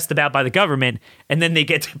 obsessed about by the government, and then they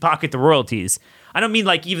get to pocket the royalties. I don't mean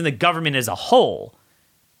like even the government as a whole.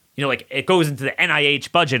 You know, like it goes into the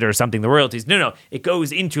NIH budget or something, the royalties. No. It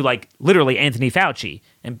goes into like literally Anthony Fauci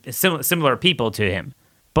and similar people to him.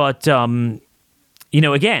 But, you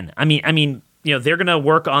know, again, I mean, you know, they're going to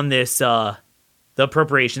work on this, the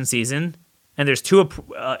appropriation season. And there's two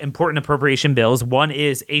important appropriation bills. One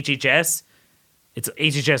is HHS. It's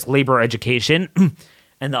HHS labor education.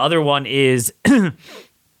 And the other one is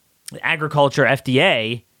agriculture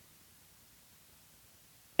FDA.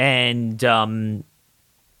 And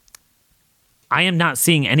I am not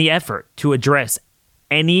seeing any effort to address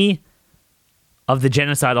any of the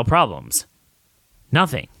genocidal problems.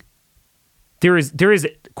 Nothing. There is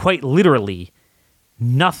quite literally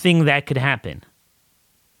nothing that could happen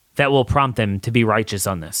that will prompt them to be righteous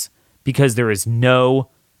on this because there is no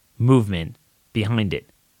movement behind it.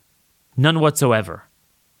 None whatsoever.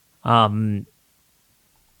 Where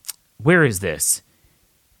is this?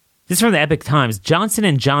 This is from the Epoch Times.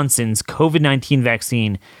 Johnson & Johnson's COVID-19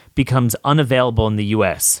 vaccine becomes unavailable in the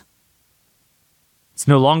U.S. It's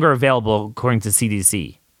no longer available, according to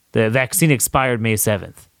CDC. The vaccine expired May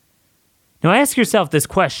 7th. Now ask yourself this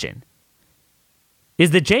question.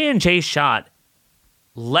 Is the J&J shot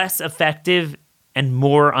less effective and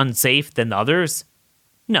more unsafe than the others?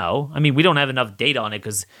 No. I mean, we don't have enough data on it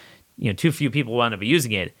because, you know, too few people wound up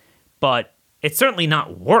using it. But it's certainly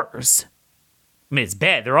not worse. I mean, it's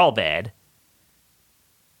bad. They're all bad.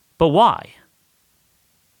 But why?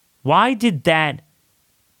 Why did that...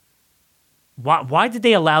 Why did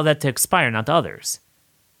they allow that to expire, not the others?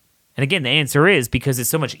 And again, the answer is because it's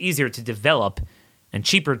so much easier to develop and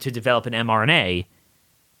cheaper to develop an mRNA,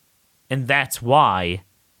 and that's why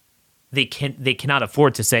they cannot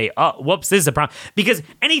afford to say, "Oh, whoops, this is a problem." Because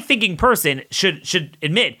any thinking person should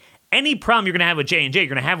admit any problem you're going to have with J&J, you're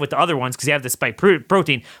going to have with the other ones because you have the spike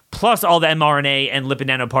protein plus all the mRNA and lipid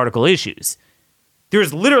nanoparticle issues.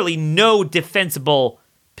 There's literally no defensible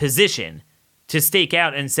position to stake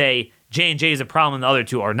out and say J&J is a problem and the other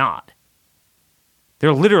two are not.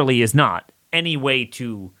 There literally is not any way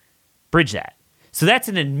to bridge that. So that's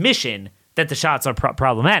an admission that the shots are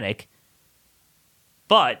problematic,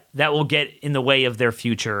 but that will get in the way of their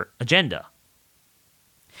future agenda.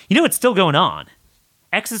 You know what's still going on?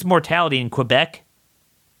 Excess mortality in Quebec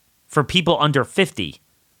for people under 50.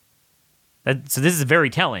 So this is very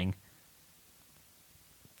telling.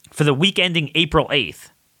 For the week ending April 8th.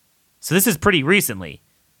 So this is pretty recently.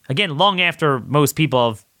 Again, long after most people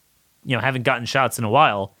have, you know, haven't gotten shots in a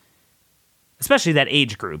while, especially that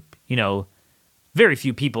age group. You know, very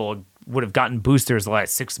few people would have gotten boosters the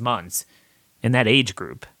last 6 months in that age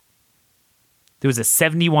group. There was a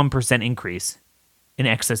 71% increase in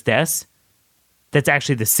excess deaths. That's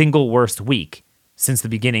actually the single worst week since the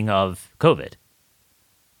beginning of COVID.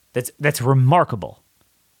 That's remarkable.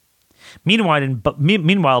 Meanwhile,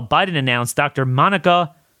 Biden announced Dr.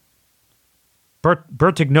 Monica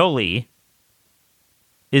Bertagnolli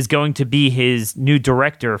is going to be his new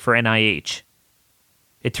director for NIH.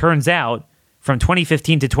 It turns out, from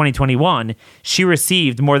 2015 to 2021, she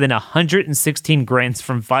received more than 116 grants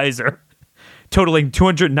from Pfizer, totaling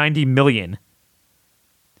 $290 million.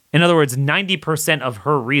 In other words, 90% of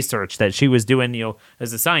her research that she was doing, you know,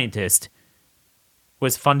 as a scientist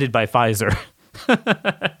was funded by Pfizer.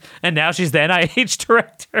 And now she's the NIH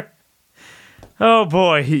director. Oh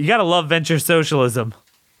boy, you gotta love venture socialism.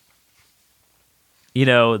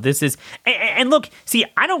 This is, and look, see,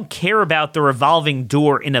 I don't care about the revolving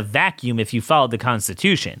door in a vacuum if you followed the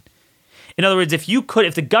Constitution. In other words, if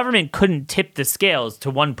the government couldn't tip the scales to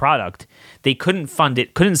one product, they couldn't fund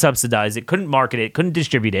it, couldn't subsidize it, couldn't market it, couldn't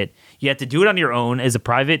distribute it. You had to do it on your own as a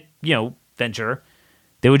private, venture.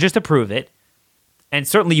 They would just approve it. And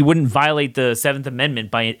certainly you wouldn't violate the Seventh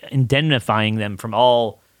Amendment by indemnifying them from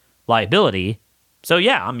all liability. So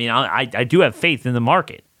yeah, I do have faith in the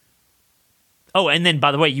market. Oh, and then,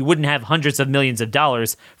 by the way, you wouldn't have hundreds of millions of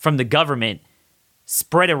dollars from the government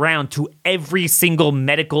spread around to every single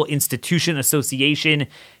medical institution association,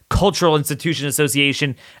 cultural institution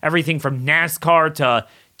association, everything from NASCAR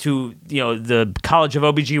to the College of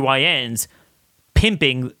OBGYNs,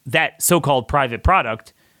 pimping that so-called private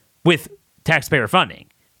product with taxpayer funding.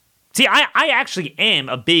 See, I actually am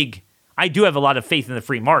I do have a lot of faith in the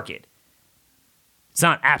free market. It's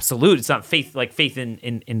not absolute. It's not faith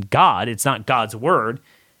in God. It's not God's word.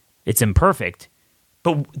 It's imperfect.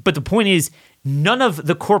 But the point is, none of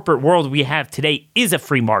the corporate world we have today is a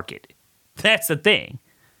free market. That's the thing.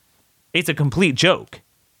 It's a complete joke.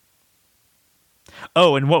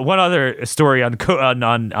 Oh, and one other story on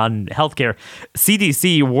healthcare.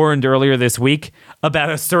 CDC warned earlier this week about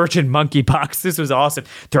a surge in monkeypox. This was awesome.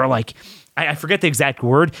 They're like, I forget the exact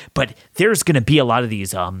word, but there's going to be a lot of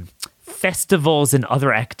these festivals and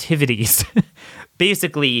other activities.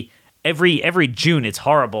 Basically, every June, it's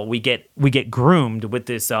horrible. We get groomed with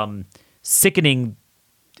this sickening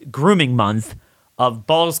grooming month of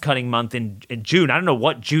balls cutting month in June. I don't know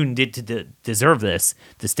what June did to deserve this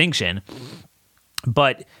distinction,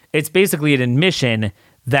 but it's basically an admission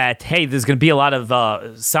that, hey, there's going to be a lot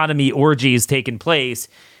of sodomy orgies taking place,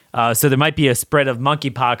 so there might be a spread of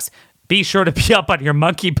monkeypox. Be sure to be up on your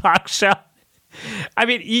monkeypox shot. I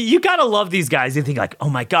mean, you gotta love these guys. You think like, oh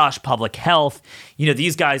my gosh, public health.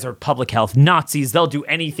 These guys are public health Nazis. They'll do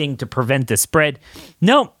anything to prevent the spread.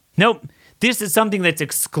 Nope. This is something that's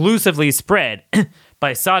exclusively spread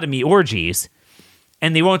by sodomy orgies.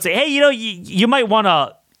 And they won't say, hey, you might want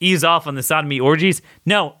to ease off on the sodomy orgies.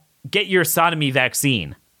 No, get your sodomy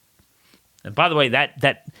vaccine. And by the way, that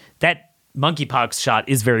monkeypox shot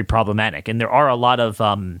is very problematic. And there are a lot of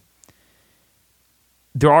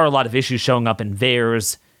issues showing up in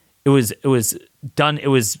VAERS. It was done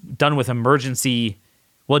with emergency.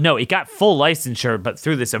 Well, no, it got full licensure, but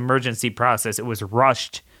through this emergency process, it was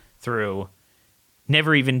rushed through.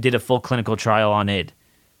 Never even did a full clinical trial on it.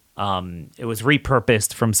 It was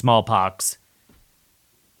repurposed from smallpox.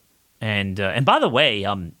 And by the way,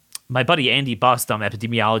 my buddy Andy Bustum,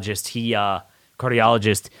 epidemiologist,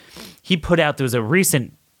 cardiologist, he put out, there was a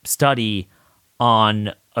recent study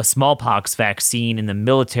on a smallpox vaccine in the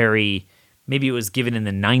military. Maybe it was given in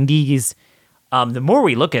the 90s. The more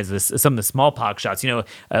we look at this, some of the smallpox shots, a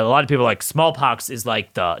lot of people are like, smallpox is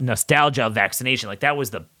like the nostalgia of vaccination. Like that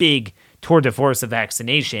was the big tour de force of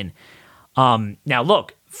vaccination. Now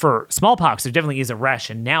look, for smallpox, there definitely is a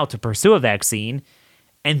rationale to pursue a vaccine,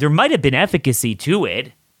 and there might have been efficacy to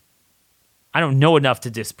it. I don't know enough to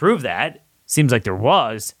disprove that. Seems like there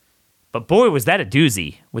was. But boy, was that a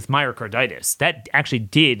doozy with myocarditis. That actually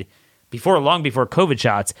did, long before COVID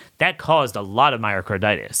shots, that caused a lot of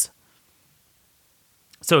myocarditis.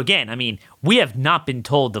 So again, we have not been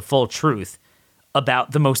told the full truth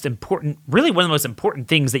about the most important, really one of the most important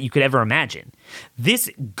things that you could ever imagine. This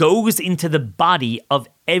goes into the body of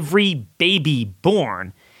every baby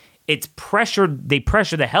born. They pressure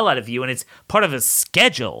the hell out of you, and it's part of a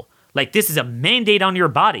schedule. Like, this is a mandate on your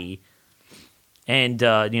body. And,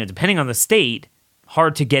 depending on the state,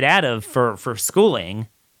 hard to get out of for schooling.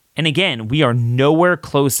 And again, we are nowhere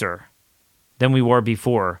closer than we were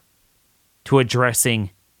before to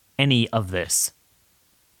addressing any of this.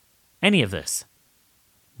 Any of this.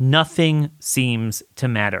 Nothing seems to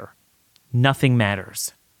matter. Nothing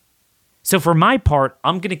matters. So for my part,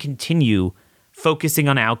 I'm going to continue focusing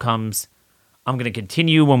on outcomes. I'm going to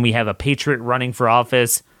continue when we have a patriot running for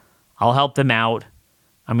office. I'll help them out.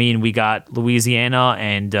 We got Louisiana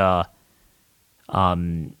and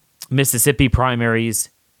Mississippi primaries.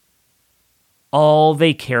 All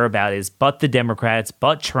they care about is but the Democrats,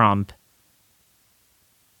 but Trump.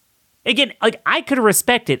 Again, I could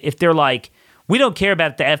respect it if they're like, we don't care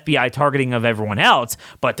about the FBI targeting of everyone else,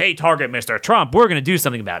 but they target Mr. Trump. We're going to do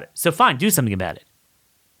something about it. So fine, do something about it.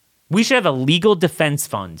 We should have a legal defense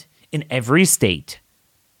fund in every state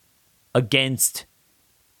against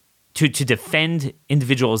to defend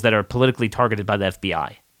individuals that are politically targeted by the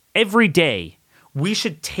FBI. Every day, we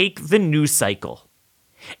should take the news cycle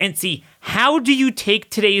and see, how do you take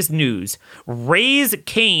today's news, raise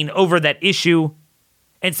Cain over that issue,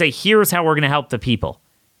 and say, here's how we're going to help the people.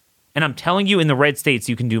 And I'm telling you, in the red states,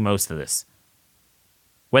 you can do most of this.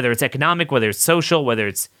 Whether it's economic, whether it's social, whether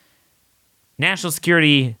it's national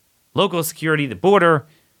security, local security, the border,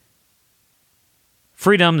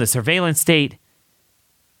 freedom, the surveillance state.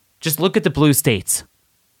 Just look at the blue states.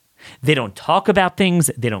 They don't talk about things.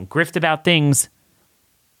 They don't grift about things.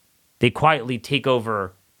 They quietly take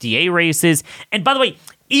over DA races. And by the way,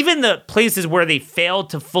 even the places where they failed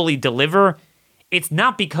to fully deliver, it's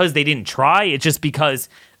not because they didn't try. It's just because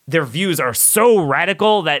their views are so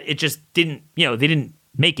radical that it just didn't, they didn't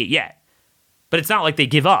make it yet. But it's not like they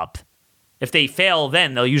give up. If they fail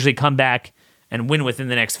then, they'll usually come back and win within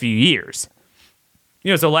the next few years.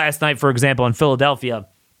 So last night, for example, in Philadelphia,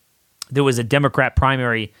 there was a Democrat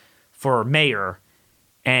primary for mayor,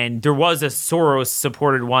 and there was a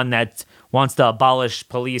Soros-supported one that wants to abolish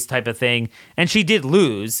police type of thing, and she did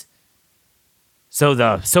lose. So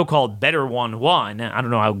the so-called better one won. I don't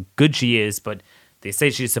know how good she is, but they say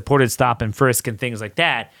she supported stop and frisk and things like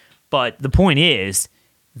that. But the point is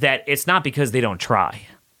that it's not because they don't try.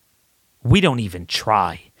 We don't even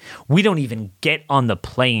try. We don't even get on the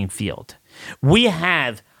playing field. We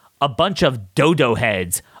have a bunch of dodo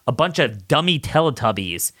heads, a bunch of dummy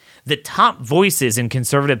Teletubbies. The top voices in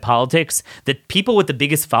conservative politics, the people with the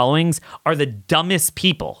biggest followings, are the dumbest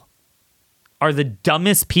people. Are the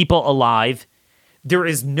dumbest people alive. There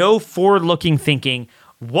is no forward-looking thinking.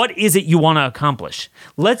 What is it you want to accomplish?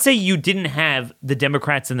 Let's say you didn't have the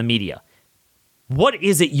Democrats in the media. What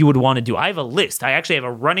is it you would want to do? I have a list. I actually have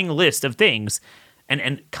a running list of things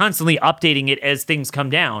and constantly updating it as things come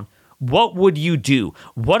down. What would you do?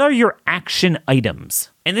 What are your action items?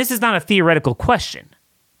 And this is not a theoretical question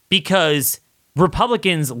because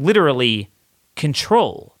Republicans literally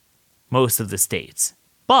control most of the states.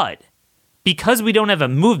 But because we don't have a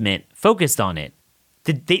movement focused on it,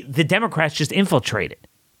 the Democrats just infiltrate it.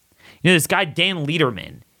 This guy, Dan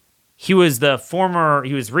Lederman, he was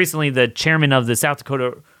recently the chairman of the South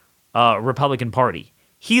Dakota Republican Party.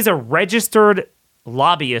 He's a registered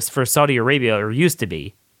lobbyist for Saudi Arabia, or used to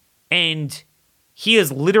be. And he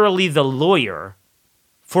is literally the lawyer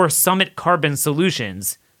for Summit Carbon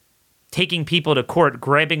Solutions, taking people to court,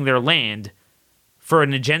 grabbing their land for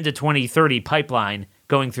an Agenda 2030 pipeline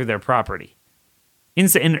going through their property.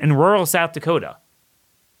 In rural South Dakota,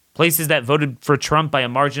 places that voted for Trump by a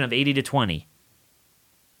margin of 80 to 20.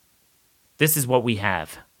 This is what we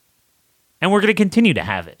have. And we're going to continue to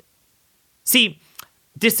have it. See,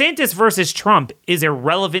 DeSantis versus Trump is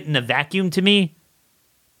irrelevant in a vacuum to me.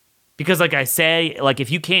 Because like I say, if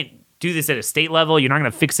you can't do this at a state level, you're not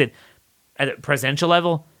going to fix it at a presidential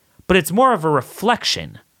level. But it's more of a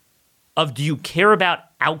reflection of, do you care about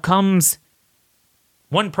outcomes?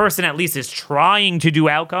 One person at least is trying to do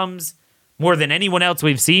outcomes more than anyone else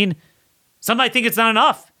we've seen. Some might think it's not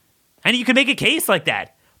enough. And you can make a case like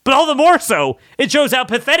that. But all the more so, it shows how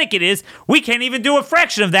pathetic it is. We can't even do a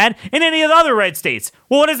fraction of that in any of the other red states.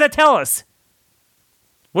 Well, what does that tell us?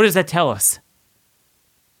 What does that tell us?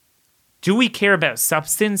 Do we care about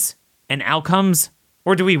substance and outcomes,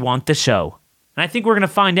 or do we want the show? And I think we're going to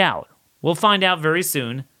find out. We'll find out very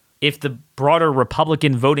soon if the broader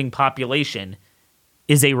Republican voting population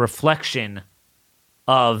is a reflection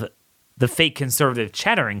of the fake conservative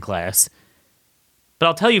chattering class. But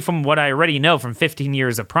I'll tell you from what I already know from 15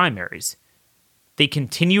 years of primaries, they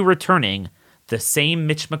continue returning the same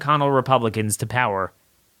Mitch McConnell Republicans to power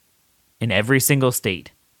in every single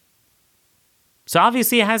state. So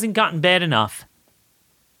obviously it hasn't gotten bad enough.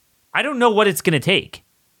 I don't know what it's going to take.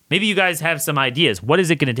 Maybe you guys have some ideas. What is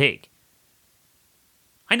it going to take?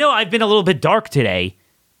 I know I've been a little bit dark today,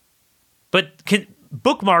 but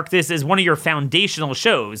bookmark this as one of your foundational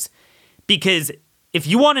shows, because if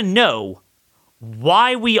you want to know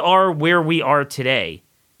why we are where we are today,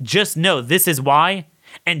 just know this is why,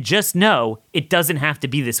 and just know it doesn't have to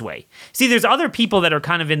be this way. See, there's other people that are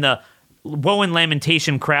kind of in the woe and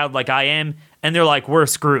lamentation crowd like I am, and they're like, we're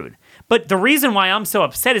screwed. But the reason why I'm so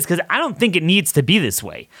upset is because I don't think it needs to be this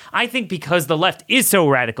way. I think because the left is so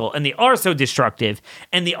radical and they are so destructive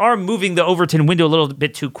and they are moving the Overton window a little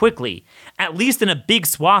bit too quickly, at least in a big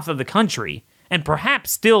swath of the country, and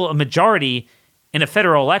perhaps still a majority in a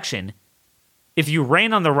federal election, if you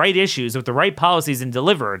ran on the right issues with the right policies and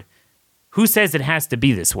delivered, who says it has to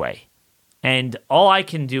be this way? And all I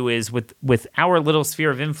can do is, with our little sphere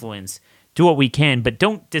of influence, do what we can, but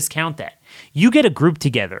don't discount that. You get a group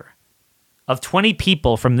together of 20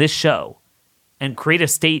 people from this show and create a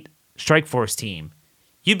state strike force team,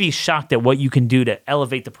 you'd be shocked at what you can do to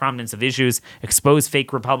elevate the prominence of issues, expose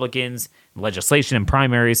fake Republicans, legislation, and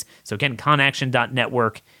primaries. So again,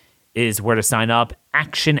 conaction.network is where to sign up.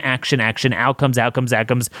 Action, action, action, outcomes, outcomes,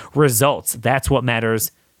 outcomes, results. That's what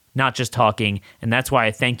matters. not just talking. And that's why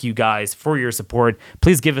I thank you guys for your support.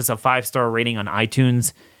 Please give us a 5-star rating on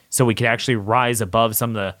iTunes so we could actually rise above some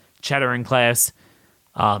of the chatter in class.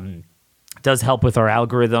 It does help with our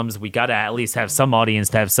algorithms. We got to at least have some audience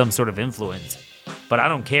to have some sort of influence. But I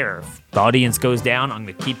don't care. If the audience goes down, I'm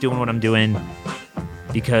going to keep doing what I'm doing,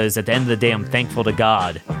 because at the end of the day, I'm thankful to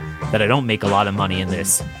God that I don't make a lot of money in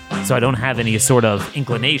this. So I don't have any sort of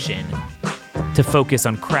inclination to focus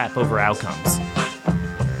on crap over outcomes.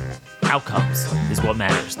 Outcomes is what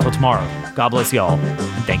matters. Till tomorrow, God bless y'all,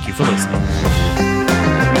 and thank you for listening.